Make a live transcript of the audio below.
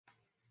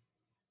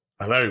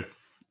Hello,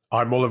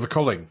 I'm Oliver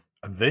Colling,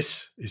 and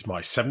this is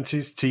my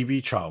 70s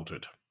TV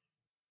childhood.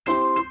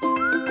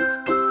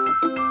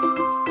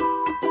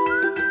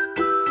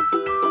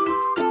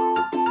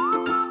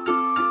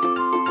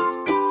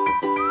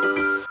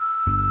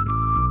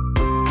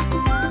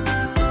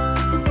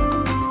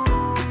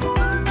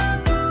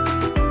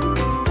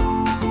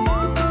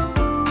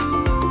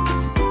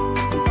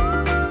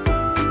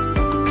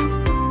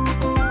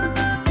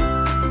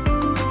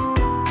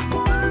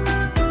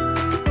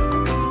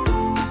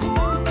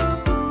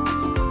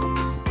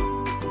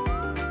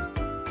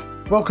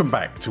 Welcome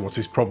back to what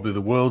is probably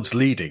the world's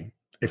leading,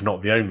 if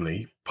not the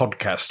only,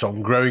 podcast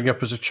on growing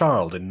up as a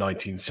child in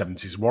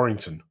 1970s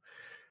Warrington,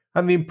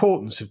 and the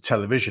importance of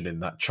television in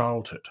that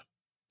childhood.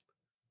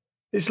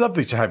 It's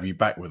lovely to have you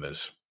back with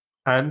us,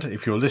 and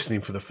if you're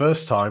listening for the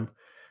first time,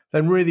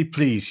 then really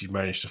pleased you've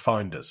managed to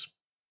find us.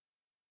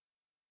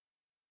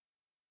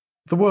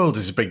 The world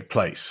is a big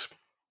place.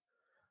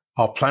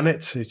 Our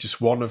planet is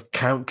just one of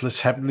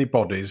countless heavenly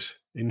bodies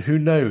in who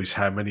knows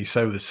how many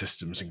solar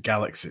systems and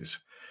galaxies,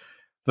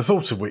 the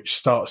thought of which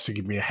starts to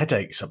give me a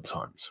headache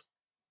sometimes.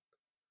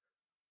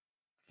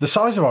 The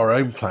size of our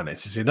own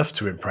planet is enough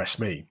to impress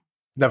me,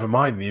 never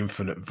mind the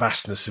infinite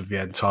vastness of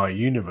the entire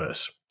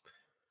universe.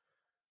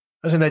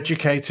 As an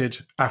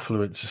educated,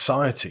 affluent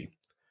society,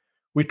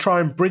 we try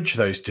and bridge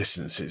those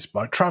distances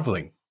by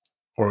travelling,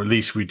 or at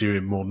least we do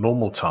in more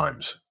normal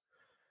times.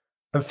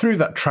 And through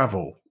that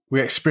travel,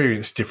 we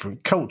experience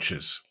different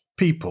cultures,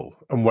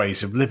 people, and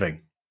ways of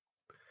living.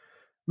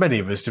 Many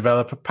of us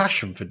develop a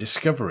passion for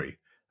discovery,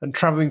 and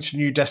travelling to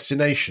new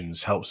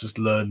destinations helps us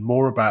learn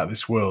more about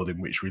this world in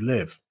which we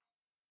live.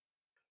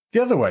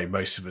 The other way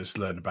most of us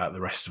learn about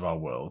the rest of our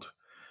world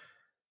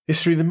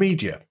is through the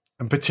media,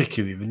 and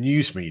particularly the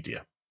news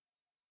media.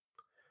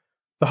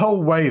 The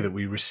whole way that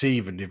we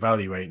receive and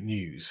evaluate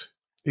news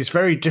is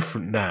very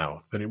different now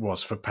than it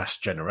was for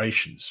past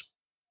generations.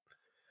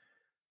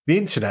 The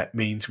internet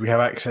means we have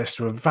access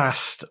to a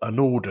vast,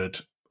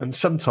 unordered, and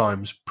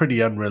sometimes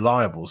pretty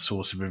unreliable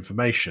source of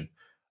information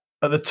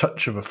at the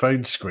touch of a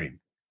phone screen.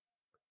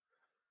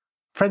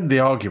 Friendly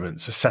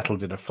arguments are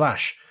settled in a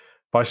flash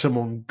by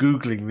someone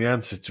Googling the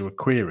answer to a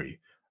query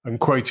and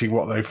quoting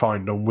what they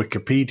find on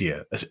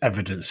Wikipedia as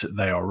evidence that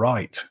they are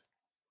right.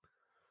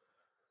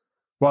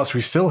 Whilst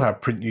we still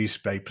have print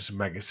newspapers and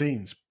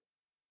magazines,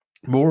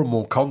 more and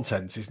more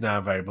content is now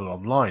available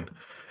online,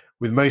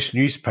 with most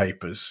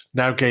newspapers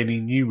now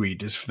gaining new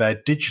readers for their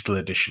digital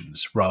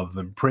editions rather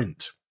than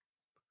print.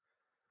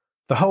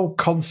 The whole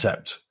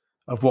concept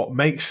of what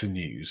makes the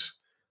news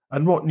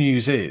and what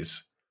news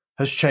is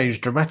has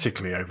changed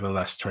dramatically over the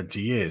last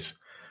 20 years.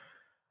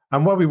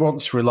 And where we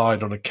once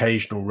relied on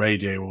occasional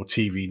radio or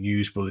TV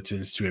news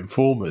bulletins to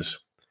inform us,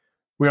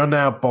 we are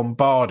now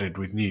bombarded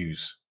with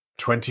news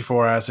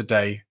 24 hours a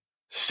day,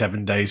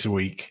 7 days a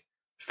week,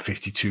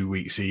 52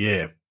 weeks a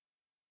year.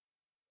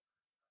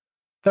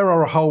 There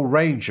are a whole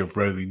range of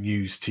rolling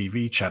news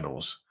TV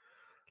channels,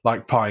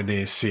 like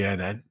Pioneer's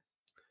CNN,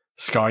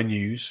 Sky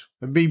News,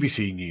 and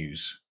BBC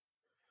News.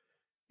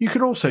 You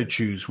can also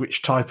choose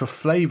which type of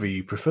flavour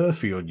you prefer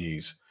for your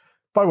news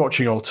by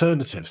watching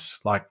alternatives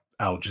like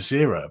Al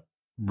Jazeera,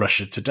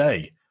 Russia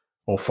Today,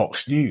 or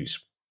Fox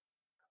News.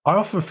 I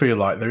often feel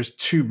like there is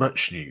too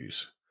much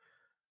news,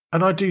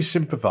 and I do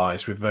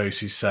sympathise with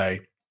those who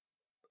say,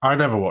 "I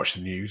never watch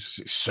the news,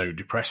 it's so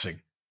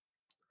depressing."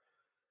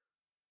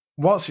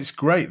 Whilst it's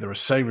great there are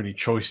so many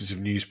choices of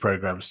news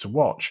programmes to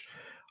watch,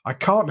 I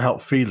can't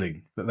help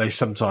feeling that they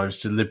sometimes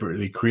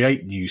deliberately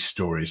create news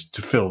stories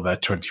to fill their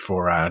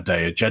 24-hour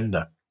day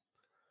agenda.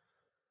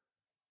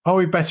 Are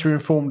we better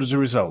informed as a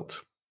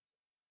result?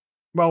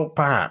 Well,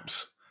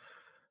 perhaps.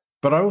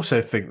 But I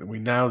also think that we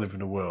now live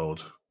in a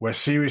world where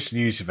serious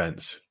news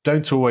events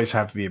don't always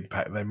have the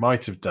impact they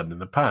might have done in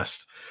the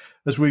past,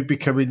 as we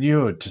become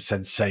inured to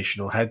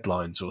sensational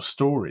headlines or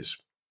stories.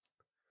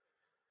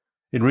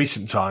 In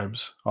recent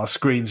times, our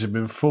screens have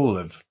been full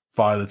of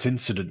violent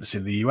incidents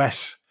in the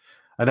US,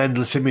 and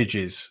endless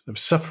images of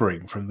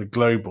suffering from the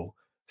global,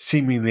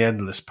 seemingly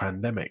endless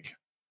pandemic.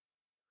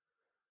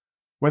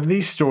 When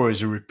these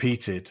stories are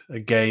repeated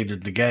again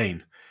and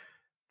again,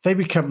 they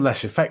become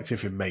less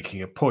effective in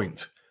making a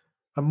point,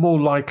 and more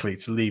likely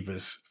to leave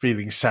us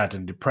feeling sad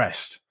and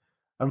depressed,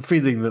 and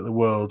feeling that the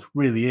world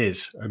really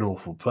is an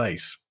awful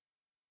place.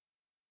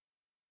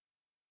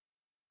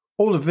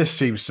 All of this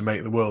seems to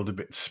make the world a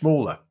bit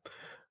smaller,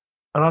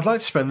 and I'd like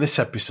to spend this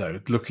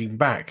episode looking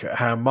back at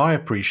how my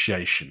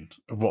appreciation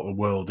of what the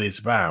world is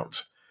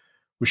about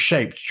was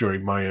shaped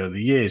during my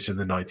early years in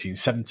the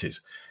 1970s,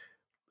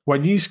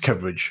 when news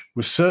coverage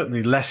was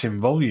certainly less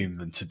in volume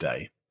than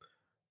today,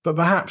 but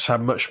perhaps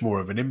had much more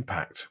of an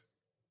impact.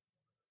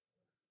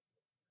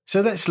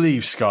 So let's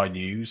leave Sky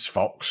News,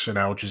 Fox and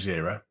Al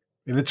Jazeera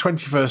in the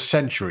 21st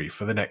century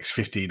for the next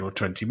 15 or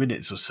 20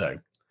 minutes or so.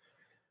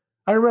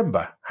 I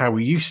remember how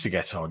we used to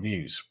get our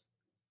news.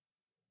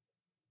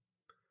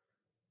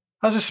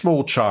 As a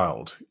small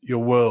child,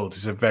 your world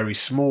is a very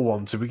small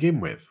one to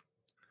begin with.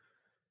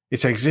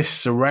 It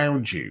exists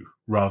around you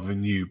rather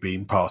than you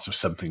being part of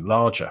something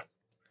larger.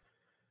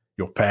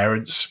 Your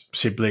parents,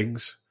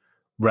 siblings,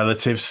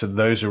 relatives, and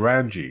those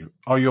around you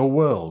are your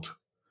world.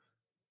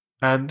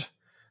 And,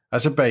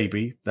 as a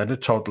baby, then a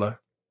toddler,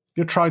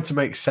 you're trying to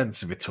make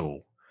sense of it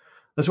all,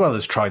 as well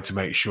as trying to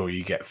make sure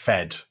you get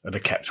fed and are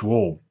kept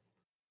warm.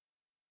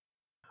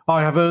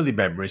 I have early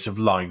memories of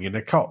lying in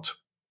a cot,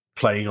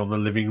 playing on the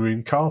living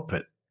room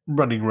carpet,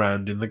 running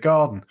round in the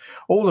garden,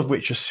 all of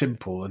which are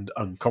simple and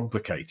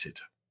uncomplicated.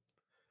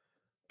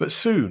 But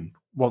soon,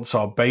 once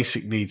our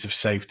basic needs of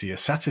safety are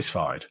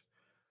satisfied,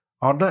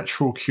 our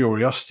natural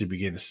curiosity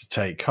begins to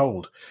take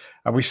hold,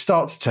 and we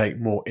start to take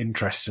more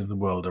interest in the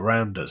world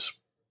around us.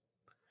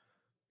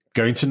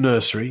 Going to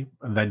nursery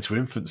and then to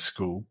infant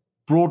school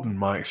broadened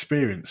my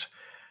experience,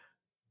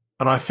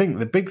 and I think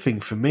the big thing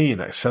for me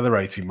in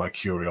accelerating my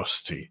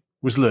curiosity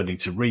was learning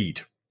to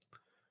read.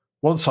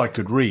 Once I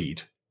could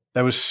read,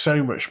 there was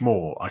so much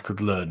more I could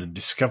learn and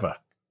discover.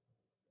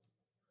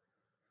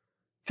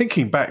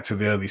 Thinking back to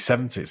the early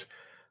 70s,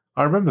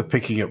 I remember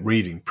picking up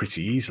reading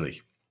pretty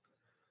easily.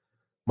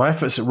 My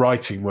efforts at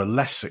writing were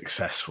less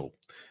successful,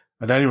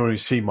 and anyone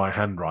who's seen my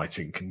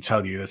handwriting can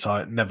tell you that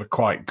I never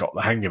quite got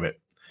the hang of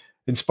it,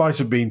 in spite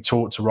of being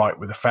taught to write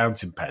with a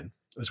fountain pen,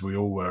 as we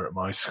all were at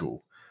my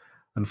school,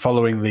 and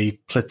following the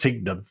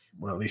Platignum,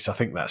 well, at least I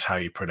think that's how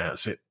you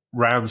pronounce it,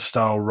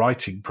 round-style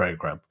writing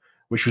programme,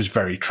 which was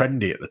very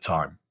trendy at the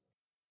time.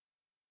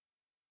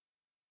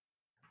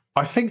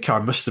 I think I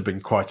must have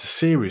been quite a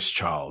serious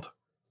child,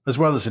 as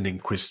well as an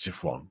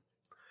inquisitive one,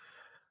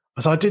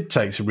 as I did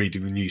take to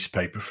reading the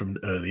newspaper from an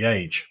early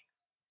age.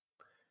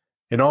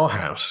 In our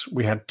house,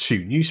 we had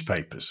two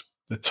newspapers,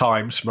 the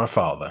Times for my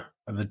father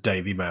and the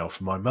Daily Mail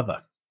for my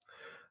mother,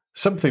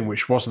 something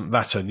which wasn't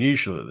that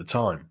unusual at the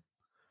time.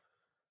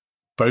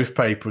 Both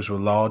papers were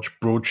large,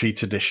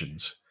 broadsheet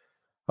editions,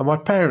 and my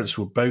parents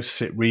would both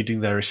sit reading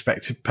their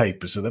respective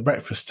papers at the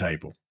breakfast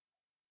table.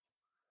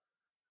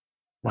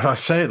 When I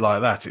say it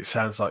like that, it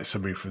sounds like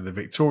something from the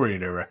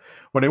Victorian era,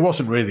 when it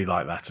wasn't really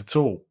like that at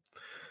all.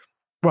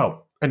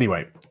 Well,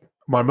 anyway,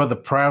 my mother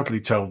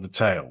proudly told the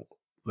tale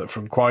that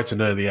from quite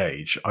an early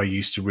age I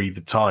used to read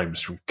the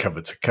Times from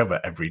cover to cover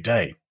every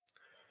day.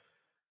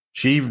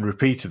 She even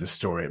repeated the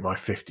story at my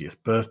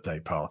 50th birthday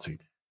party.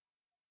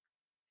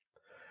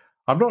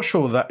 I'm not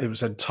sure that it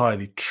was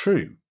entirely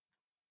true,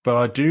 but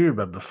I do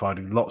remember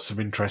finding lots of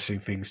interesting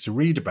things to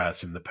read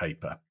about in the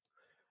paper,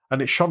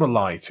 and it shone a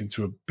light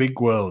into a big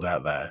world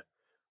out there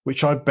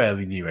which I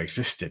barely knew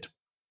existed.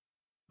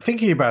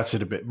 Thinking about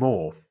it a bit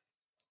more,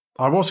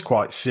 I was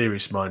quite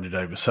serious-minded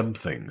over some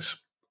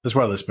things, as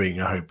well as being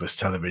a hopeless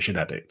television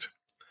addict.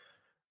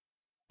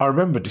 I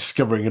remember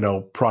discovering an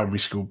old primary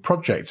school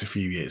project a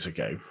few years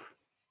ago.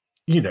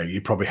 You know,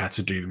 you probably had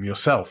to do them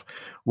yourself.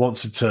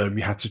 Once a term,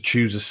 you had to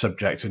choose a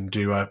subject and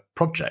do a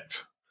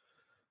project.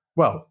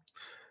 Well,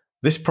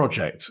 this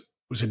project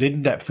was an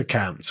in-depth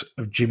account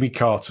of Jimmy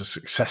Carter's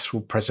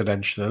successful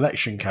presidential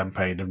election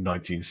campaign of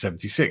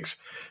 1976,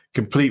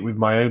 complete with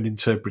my own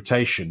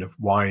interpretation of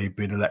why he'd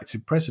been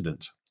elected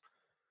president.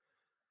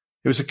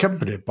 It was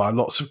accompanied by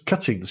lots of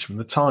cuttings from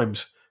the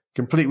Times,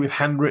 complete with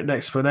handwritten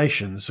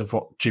explanations of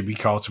what Jimmy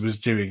Carter was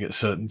doing at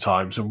certain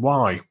times and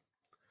why.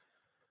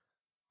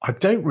 I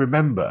don't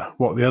remember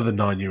what the other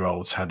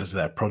 9-year-olds had as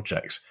their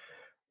projects,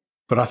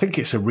 but I think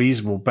it's a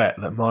reasonable bet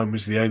that mine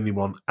was the only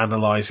one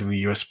analysing the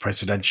US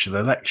presidential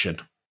election.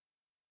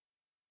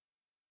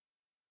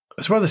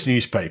 As well as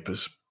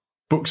newspapers,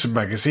 books and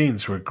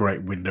magazines were a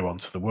great window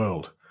onto the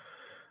world.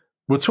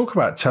 We'll talk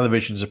about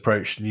television's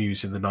approach to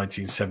news in the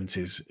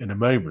 1970s in a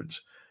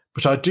moment,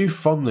 but I do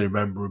fondly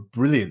remember a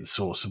brilliant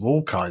source of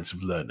all kinds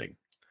of learning,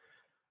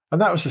 and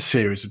that was a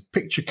series of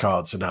picture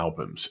cards and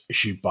albums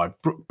issued by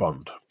Brooke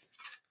Bond.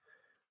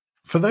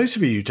 For those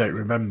of you who don't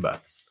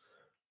remember,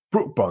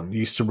 Brooke Bond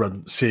used to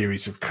run a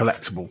series of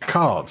collectible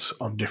cards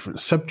on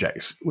different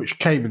subjects, which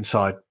came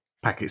inside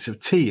packets of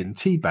tea and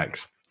tea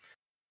bags.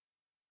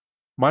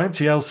 My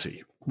Auntie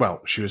Elsie,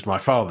 well, she was my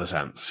father's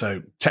aunt,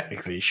 so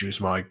technically she was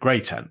my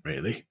great-aunt,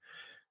 really,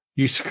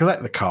 used to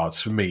collect the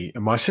cards for me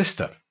and my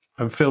sister,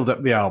 and filled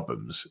up the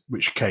albums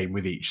which came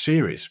with each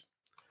series.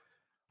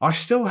 I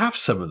still have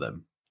some of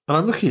them, and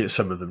I'm looking at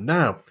some of them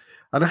now,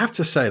 and I have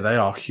to say they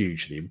are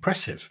hugely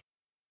impressive.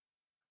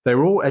 They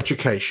were all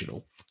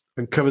educational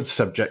and covered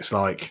subjects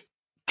like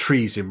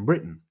trees in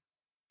Britain,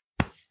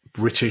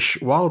 British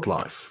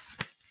wildlife,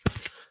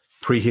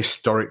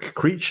 prehistoric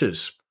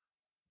creatures,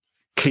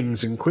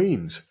 kings and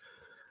queens,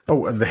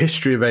 and the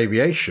history of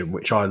aviation,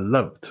 which I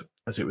loved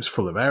as it was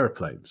full of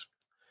aeroplanes.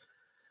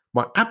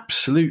 My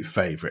absolute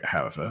favourite,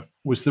 however,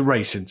 was The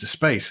Race into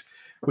Space,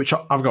 which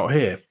I've got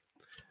here.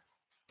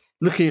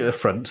 Looking at the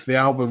front, the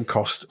album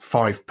cost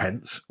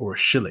 5p or a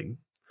shilling,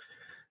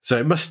 so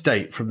it must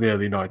date from the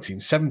early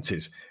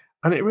 1970s,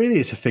 and it really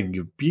is a thing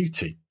of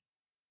beauty.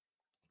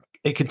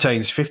 It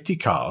contains 50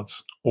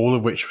 cards, all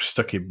of which were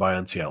stuck in by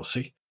Auntie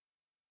Elsie,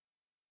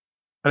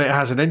 and it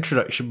has an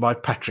introduction by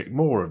Patrick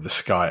Moore of the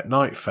Sky at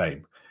Night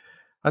fame,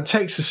 and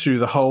takes us through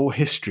the whole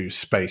history of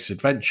space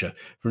adventure,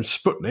 from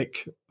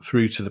Sputnik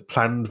through to the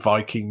planned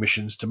Viking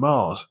missions to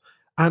Mars,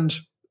 and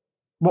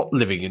what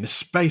living in a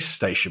space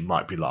station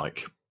might be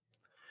like.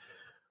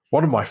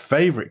 One of my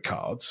favourite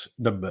cards,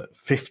 number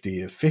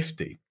 50 of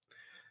 50,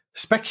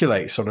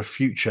 speculates on a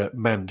future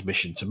manned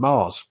mission to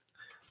Mars.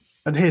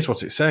 And here's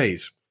what it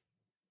says.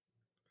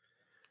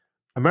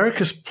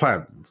 America's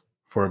plan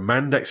for a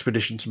manned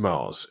expedition to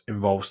Mars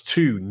involves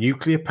 2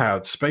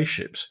 nuclear-powered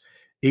spaceships,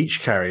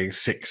 each carrying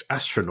 6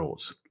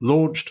 astronauts,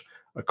 launched,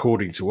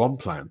 according to one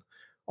plan,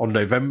 on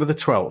November the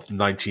 12th,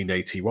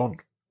 1981.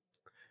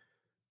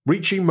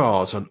 Reaching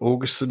Mars on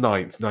August the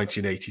 9th,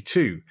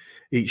 1982,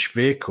 each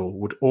vehicle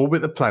would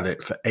orbit the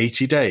planet for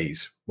 80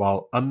 days,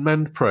 while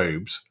unmanned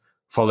probes,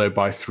 followed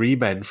by 3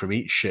 men from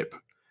each ship,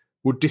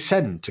 would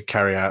descend to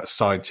carry out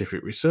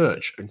scientific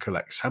research and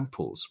collect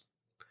samples.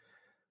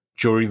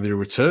 During the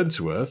return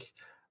to Earth,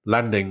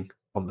 landing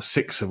on the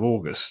 6th of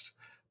August,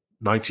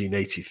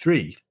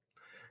 1983,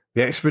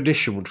 the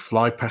expedition would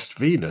fly past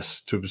Venus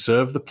to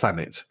observe the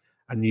planet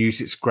and use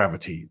its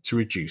gravity to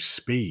reduce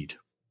speed.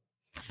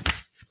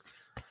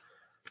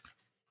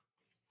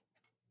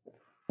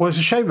 Well, it's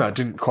a shame that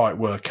didn't quite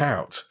work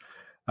out,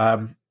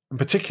 and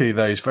particularly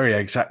those very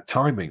exact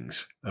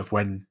timings of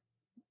when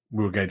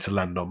we were going to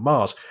land on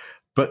Mars.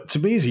 But to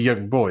me as a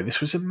young boy, this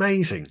was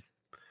amazing.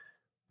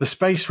 The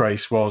space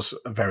race was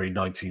a very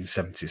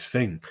 1970s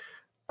thing,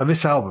 and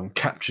this album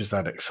captures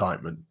that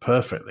excitement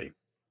perfectly.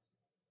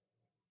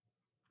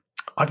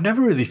 I've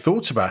never really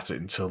thought about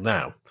it until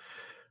now,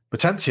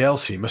 but Auntie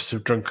Elsie must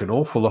have drunk an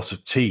awful lot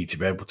of tea to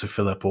be able to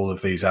fill up all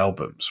of these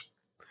albums.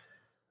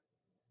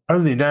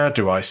 Only now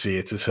do I see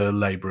it as her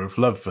labour of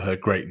love for her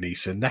great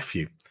niece and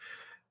nephew,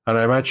 and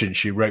I imagine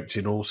she roped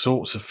in all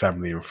sorts of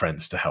family and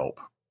friends to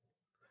help.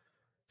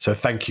 So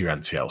thank you,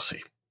 Auntie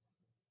Elsie.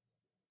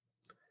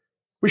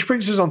 Which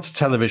brings us on to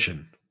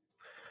television.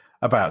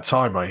 About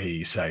time, I hear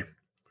you say.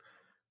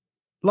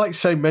 Like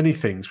so many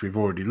things we've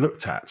already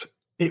looked at,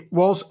 it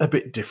was a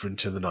bit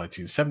different in the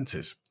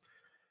 1970s.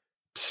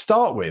 To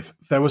start with,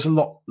 there was a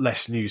lot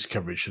less news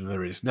coverage than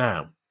there is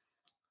now.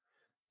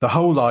 The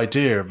whole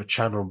idea of a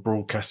channel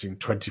broadcasting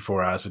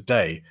 24 hours a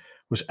day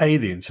was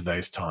alien to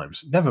those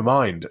times, never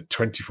mind a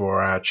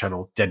 24-hour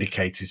channel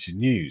dedicated to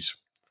news.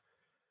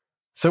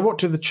 So what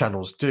do the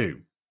channels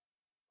do?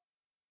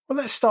 Well,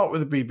 let's start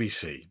with the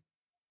BBC.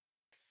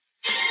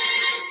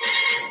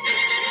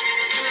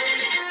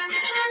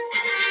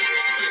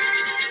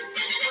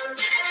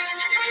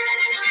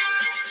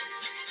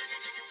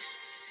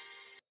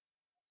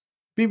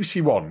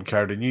 BBC One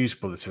carried a news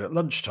bulletin at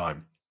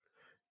lunchtime,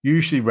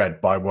 usually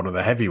read by one of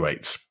the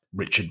heavyweights,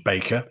 Richard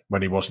Baker,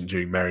 when he wasn't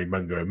doing Mary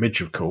Mungo and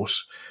Midge, of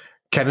course,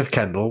 Kenneth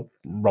Kendall,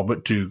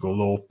 Robert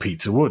Dougal or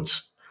Peter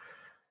Woods.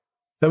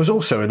 There was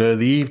also an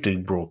early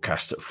evening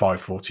broadcast at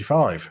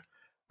 5:45,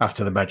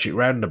 after the Magic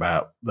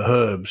Roundabout, The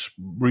Herbs,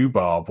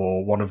 Rhubarb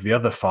or one of the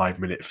other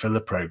 5-minute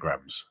filler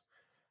programmes.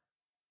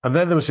 And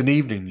then there was an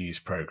evening news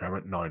programme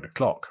at 9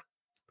 o'clock.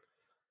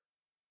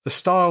 The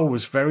style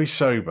was very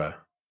sober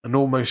and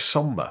almost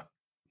sombre,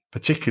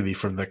 particularly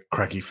from the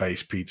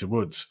craggy-faced Peter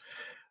Woods,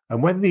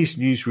 and when these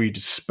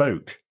newsreaders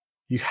spoke,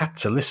 you had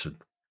to listen.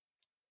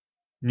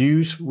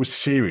 News was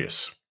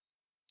serious.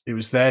 It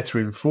was there to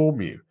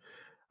inform you,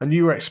 and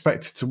you were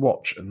expected to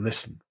watch and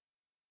listen.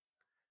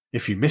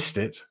 If you missed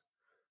it,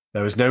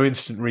 there was no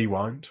instant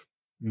rewind,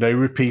 no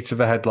repeat of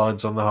the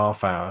headlines on the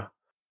half hour.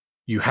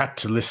 You had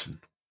to listen.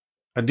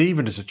 And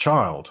even as a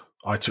child,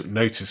 I took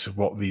notice of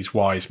what these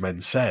wise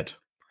men said.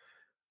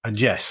 And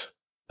yes,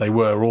 they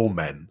were all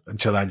men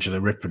until Angela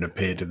Rippon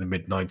appeared in the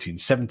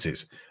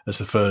mid-1970s as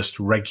the first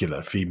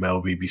regular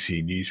female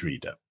BBC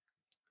newsreader.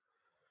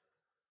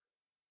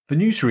 The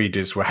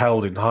newsreaders were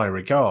held in high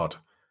regard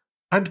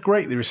and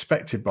greatly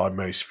respected by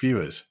most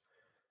viewers.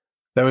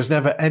 There was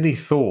never any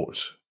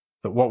thought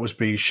that what was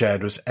being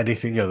shared was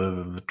anything other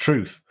than the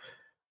truth,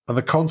 and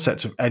the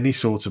concept of any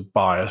sort of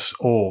bias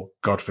or,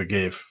 God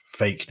forgive,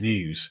 fake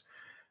news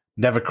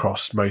never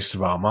crossed most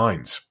of our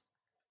minds.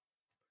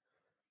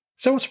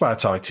 So what about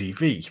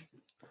ITV?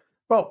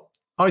 Well,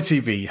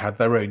 ITV had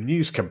their own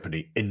news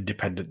company,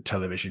 Independent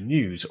Television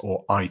News,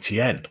 or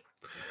ITN,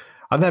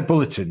 and their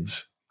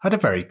bulletins had a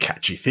very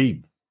catchy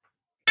theme.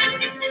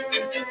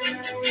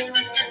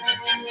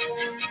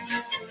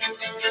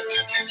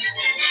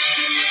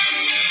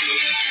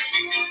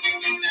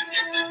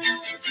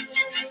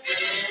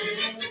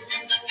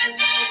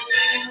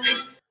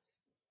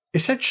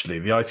 Essentially,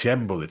 the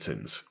ITN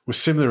bulletins were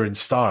similar in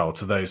style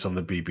to those on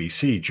the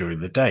BBC during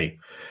the day,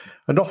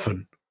 and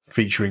often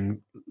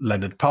featuring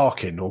Leonard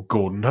Parkin or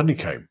Gordon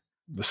Honeycombe,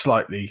 the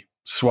slightly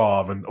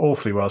suave and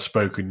awfully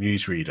well-spoken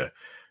newsreader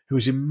who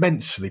was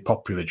immensely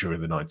popular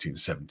during the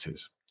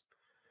 1970s.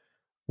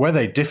 Where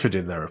they differed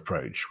in their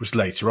approach was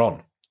later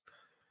on.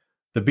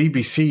 The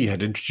BBC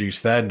had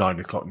introduced their 9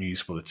 o'clock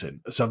news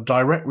bulletin as a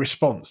direct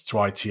response to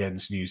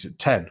ITN's News at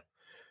 10,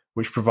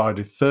 which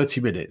provided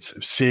 30 minutes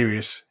of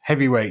serious,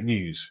 heavyweight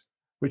news,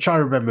 which I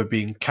remember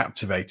being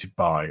captivated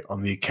by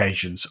on the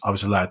occasions I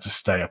was allowed to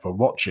stay up and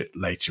watch it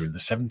later in the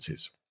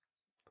 70s.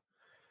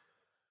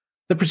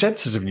 The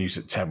presenters of News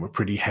at 10 were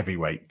pretty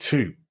heavyweight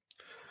too.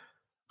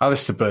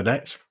 Alistair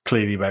Burnett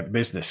clearly meant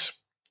business.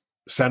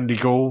 Sandy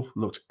Gall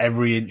looked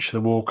every inch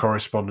the war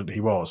correspondent he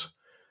was,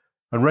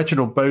 and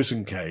Reginald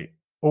Bosanquet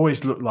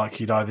always looked like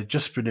he'd either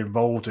just been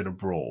involved in a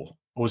brawl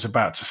or was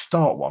about to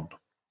start one.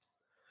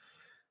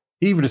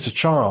 Even as a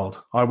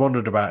child, I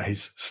wondered about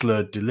his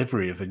slurred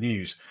delivery of the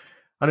news,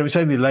 and it was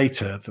only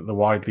later that the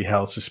widely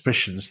held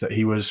suspicions that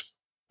he was,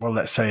 well,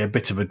 let's say, a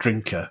bit of a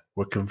drinker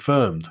were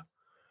confirmed.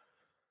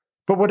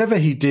 But whatever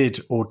he did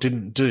or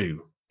didn't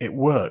do, it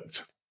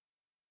worked.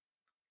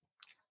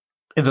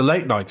 In the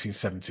late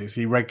 1970s,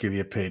 he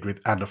regularly appeared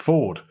with Anna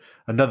Ford,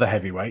 another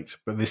heavyweight,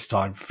 but this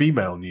time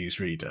female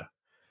newsreader,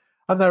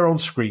 and their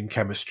on-screen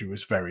chemistry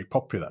was very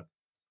popular.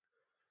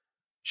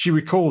 She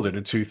recalled in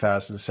a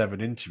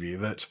 2007 interview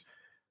that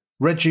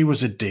Reggie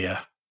was a dear.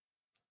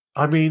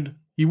 I mean,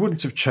 you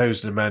wouldn't have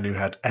chosen a man who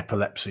had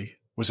epilepsy,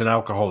 was an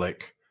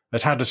alcoholic,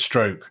 had had a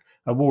stroke,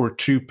 and wore a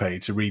toupee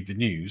to read the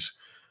news,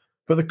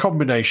 but the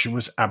combination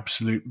was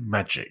absolute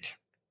magic.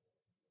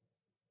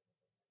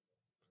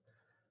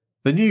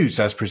 The news,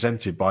 as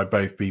presented by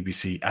both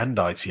BBC and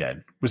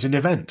ITN, was an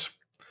event.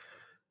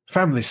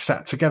 Families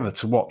sat together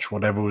to watch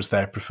whatever was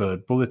their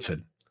preferred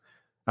bulletin,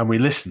 and we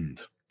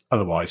listened,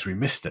 otherwise we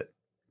missed it.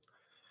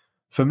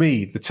 For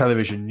me, the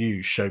television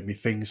news showed me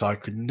things I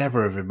could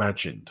never have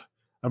imagined,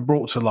 and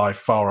brought to life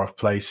far-off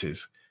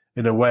places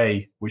in a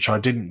way which I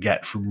didn't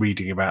get from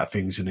reading about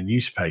things in a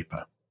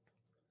newspaper.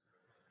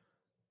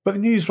 But the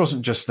news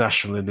wasn't just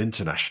national and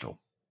international.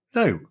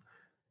 No,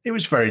 it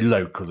was very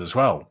local as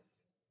well.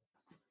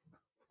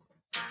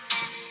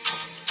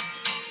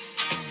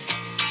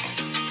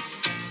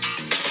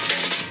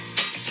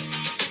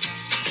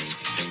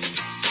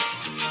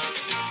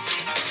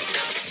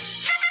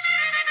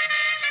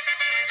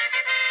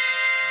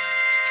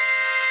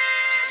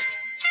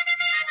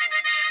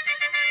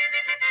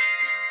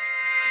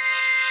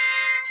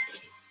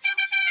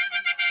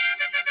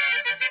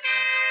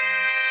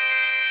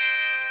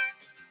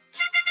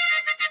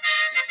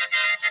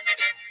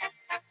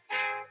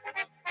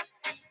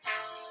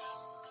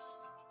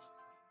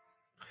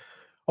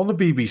 On the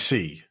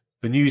BBC,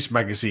 the news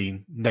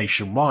magazine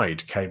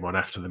Nationwide came on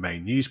after the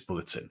main news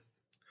bulletin.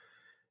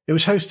 It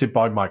was hosted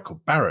by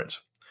Michael Barrett,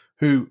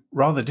 who,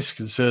 rather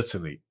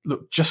disconcertingly,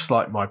 looked just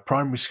like my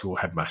primary school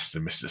headmaster,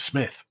 Mr.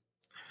 Smith.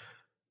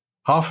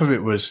 Half of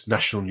it was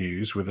national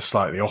news with a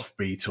slightly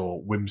offbeat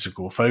or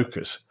whimsical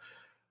focus,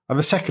 and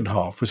the second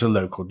half was a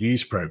local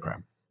news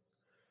programme.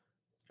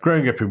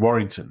 Growing up in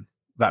Warrington,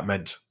 that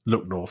meant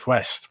Look North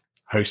West,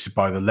 hosted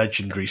by the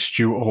legendary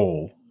Stuart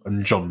Hall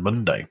and John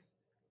Monday.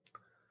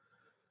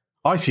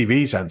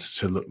 ITV's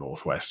answer to Look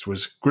North West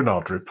was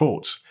Granada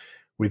Reports,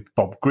 with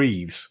Bob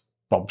Greaves,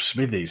 Bob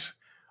Smithies,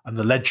 and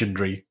the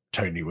legendary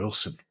Tony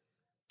Wilson.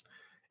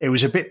 It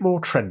was a bit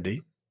more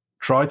trendy,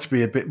 tried to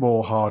be a bit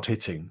more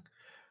hard-hitting,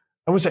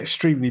 and was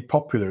extremely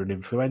popular and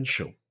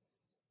influential.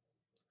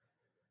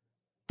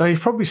 Now,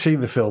 you've probably seen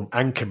the film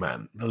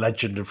Anchorman, The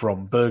Legend of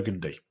Ron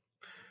Burgundy.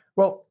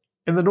 Well,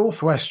 in the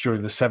Northwest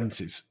during the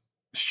 70s,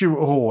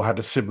 Stuart Hall had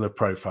a similar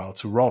profile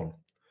to Ron.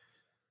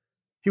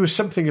 He was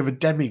something of a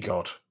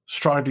demigod,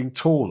 striding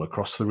tall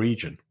across the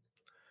region.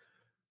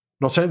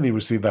 Not only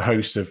was he the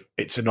host of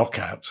It's a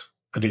Knockout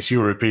and its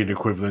European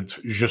equivalent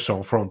Je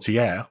Sans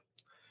Frontières,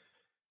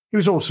 he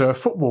was also a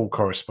football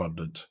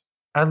correspondent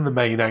and the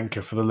main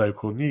anchor for the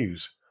local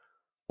news,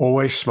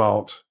 always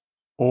smart,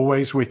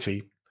 always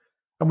witty,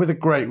 and with a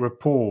great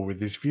rapport with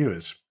his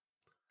viewers.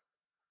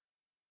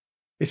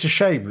 It's a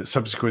shame that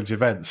subsequent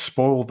events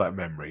spoiled that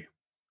memory,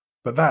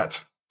 but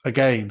that,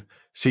 again,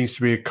 seems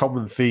to be a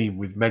common theme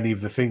with many of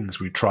the things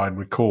we try and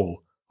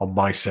recall on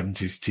my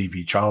 70s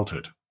TV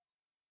childhood.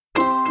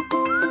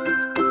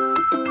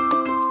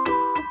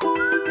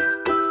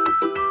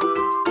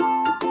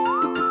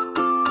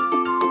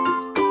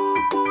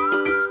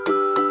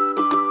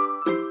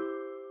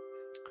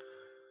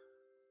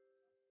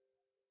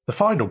 The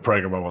final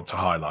programme I want to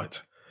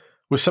highlight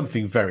was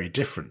something very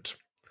different.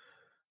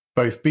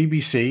 Both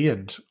BBC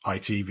and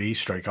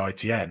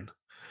ITV/ITN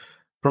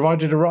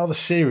provided a rather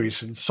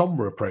serious and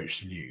sombre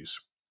approach to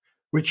news,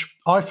 which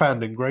I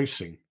found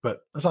engrossing,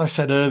 but as I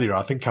said earlier,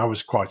 I think I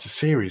was quite a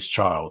serious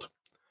child.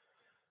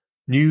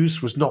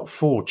 News was not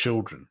for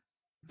children.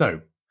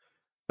 No,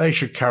 they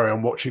should carry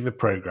on watching the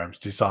programmes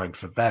designed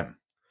for them,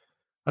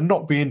 and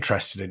not be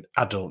interested in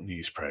adult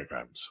news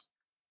programmes.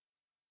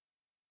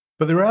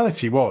 But the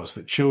reality was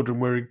that children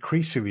were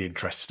increasingly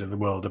interested in the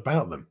world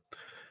about them,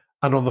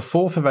 and on the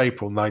 4th of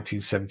April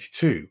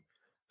 1972,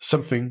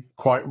 something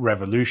quite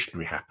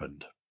revolutionary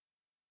happened.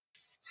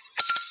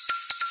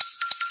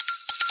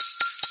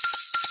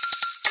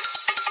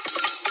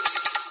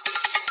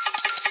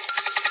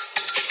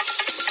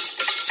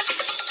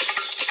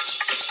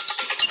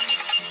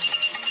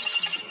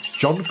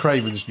 John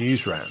Craven's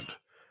Newsround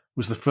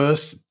was the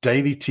first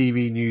daily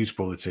TV news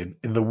bulletin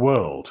in the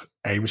world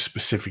aimed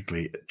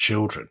specifically at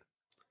children.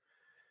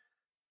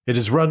 It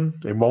has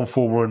run in one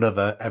form or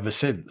another ever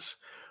since,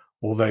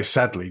 although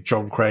sadly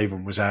John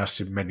Craven was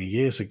ousted many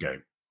years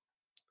ago.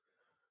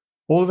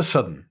 All of a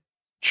sudden,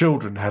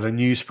 children had a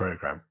news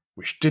programme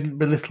which didn't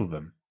belittle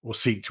them or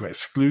seek to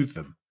exclude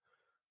them,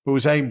 but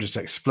was aimed at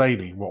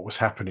explaining what was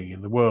happening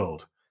in the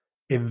world,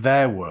 in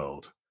their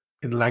world,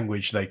 in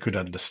language they could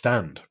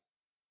understand.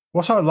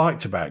 What I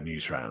liked about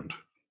Newsround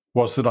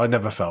was that I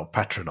never felt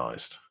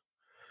patronised.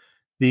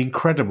 The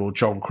incredible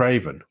John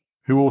Craven,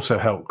 who also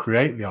helped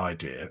create the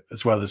idea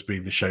as well as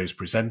being the show's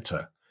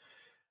presenter,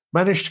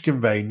 managed to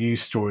convey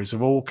news stories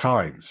of all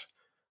kinds,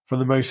 from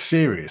the most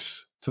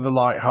serious to the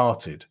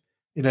light-hearted,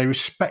 in a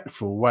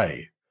respectful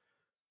way,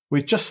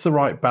 with just the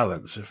right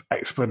balance of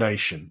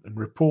explanation and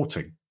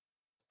reporting.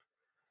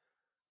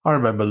 I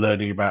remember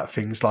learning about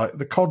things like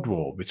the Cod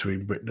War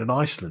between Britain and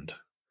Iceland,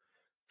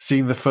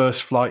 seeing the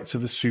first flights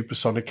of the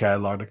supersonic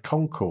airliner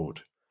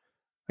Concorde,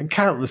 and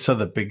countless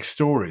other big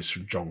stories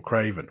from John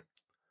Craven.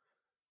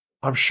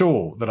 I'm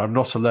sure that I'm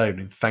not alone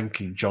in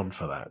thanking John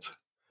for that.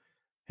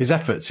 His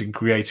efforts in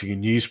creating a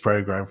news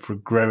programme for a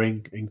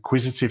growing,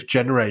 inquisitive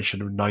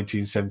generation of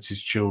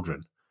 1970s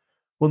children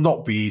will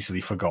not be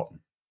easily forgotten.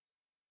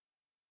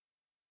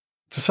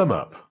 To sum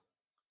up,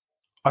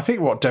 I think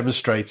what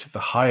demonstrated the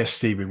high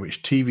esteem in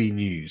which TV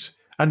news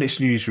and its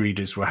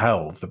newsreaders were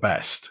held the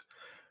best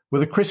were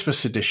the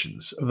Christmas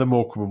editions of the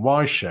Morecambe and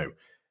Wise show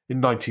in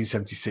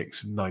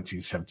 1976 and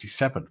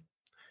 1977.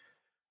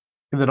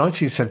 In the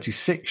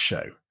 1976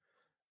 show,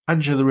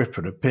 Angela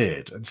Rippon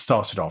appeared and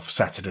started off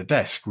sat at a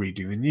desk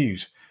reading the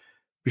news,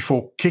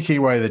 before kicking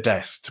away the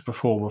desk to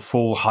perform a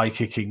full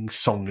high-kicking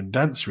song and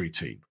dance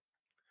routine.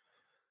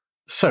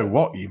 So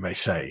what, you may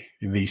say,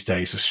 in these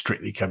days of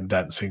Strictly Come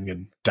Dancing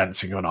and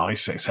Dancing on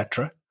Ice,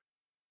 etc.?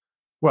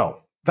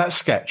 Well, that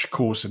sketch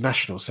caused a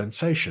national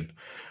sensation,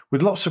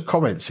 with lots of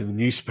comments in the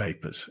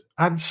newspapers,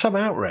 and some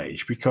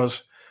outrage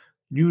because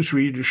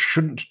newsreaders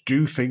shouldn't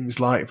do things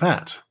like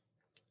that.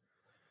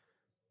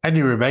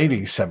 Any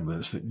remaining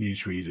semblance that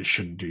newsreaders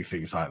shouldn't do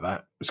things like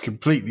that was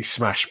completely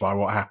smashed by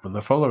what happened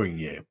the following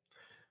year,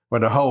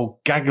 when a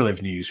whole gaggle of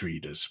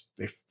newsreaders,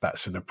 if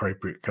that's an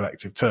appropriate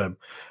collective term,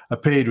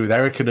 appeared with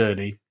Eric and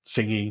Ernie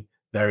singing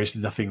There Is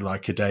Nothing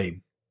Like a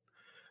Dame.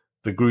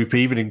 The group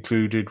even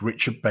included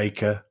Richard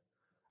Baker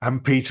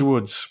and Peter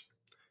Woods,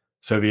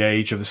 so the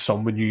age of the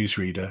sombre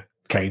newsreader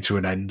came to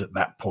an end at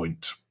that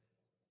point.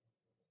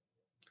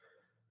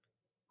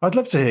 I'd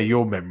love to hear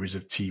your memories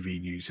of TV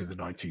news in the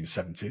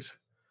 1970s,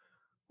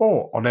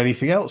 or on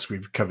anything else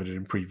we've covered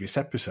in previous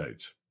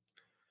episodes.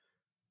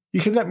 You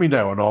can let me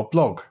know on our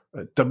blog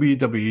at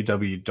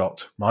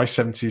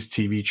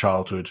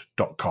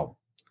www.my70stvchildhood.com,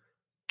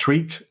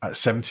 tweet at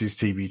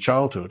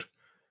 70stvchildhood,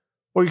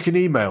 or you can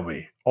email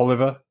me,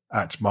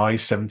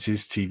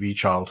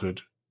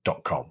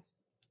 oliver@my70stvchildhood.com.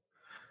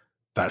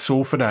 That's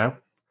all for now.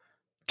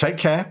 Take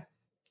care,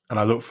 and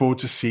I look forward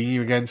to seeing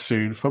you again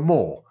soon for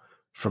more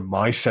from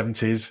My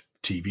 70s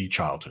TV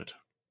Childhood.